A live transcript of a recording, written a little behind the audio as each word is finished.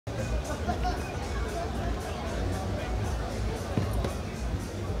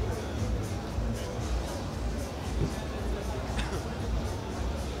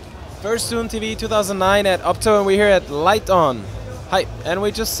First Soon TV 2009 at Opto, and we're here at Lite-On. Hi, and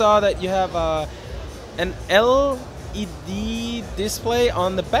we just saw that you have an LED display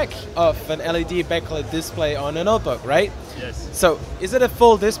on the back of an LED backlit display on a notebook, right? Yes. So, is it a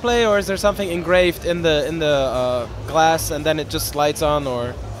full display, or is there something engraved in the glass, and then it just lights on,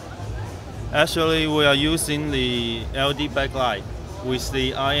 or? Actually, we are using the LED backlight with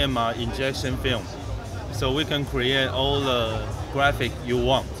the IMR injection film, so we can create all the graphic you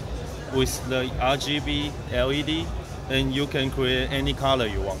want with the RGB LED, and you can create any color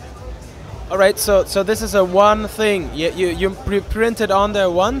you want. All right, so this is a one thing. You print it on there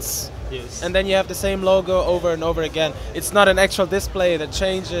once, Yes. and then you have the same logo over and over again. It's not an actual display that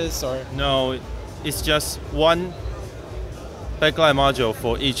changes, or? No, it's just one backlight module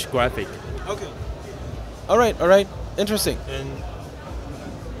for each graphic. Okay. All right. Interesting.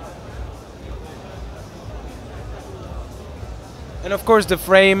 And of course the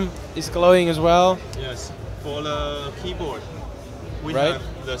frame is glowing as well. Yes, for the keyboard, we Right. have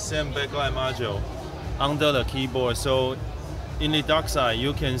the same backlight module under the keyboard. So in the dark side,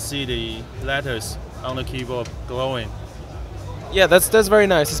 you can see the letters on the keyboard glowing. Yeah, that's very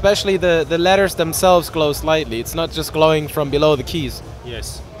nice. Especially the letters themselves glow slightly. It's not just glowing from below the keys.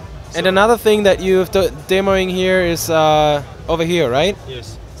 Yes. And another thing that you've demoing here is over here, right?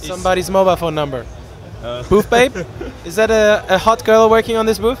 Yes. Somebody's mobile phone number. Uh, Booth babe? Is that a hot girl working on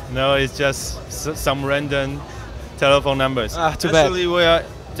this booth? No, it's just some random telephone numbers. Ah, too bad. Actually, we are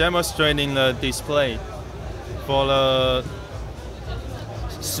demonstrating the display for the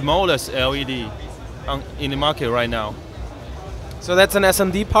smallest LED in the market right now. So that's an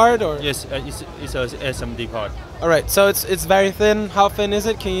SMD part, or? Yes, it's a SMD part. All right. So it's very thin. How thin is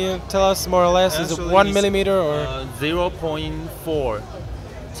it? Can you tell us more or less? Is it Actually, 1 it's, millimeter or? 0.4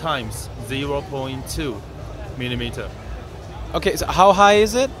 times 0.2 millimeter. Okay. So how high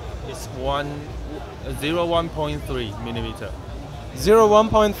is it? It's 1.3 millimeter.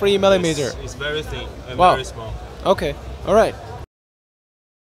 1.3 millimeter. It's very thin and Wow. very small. Okay. All right.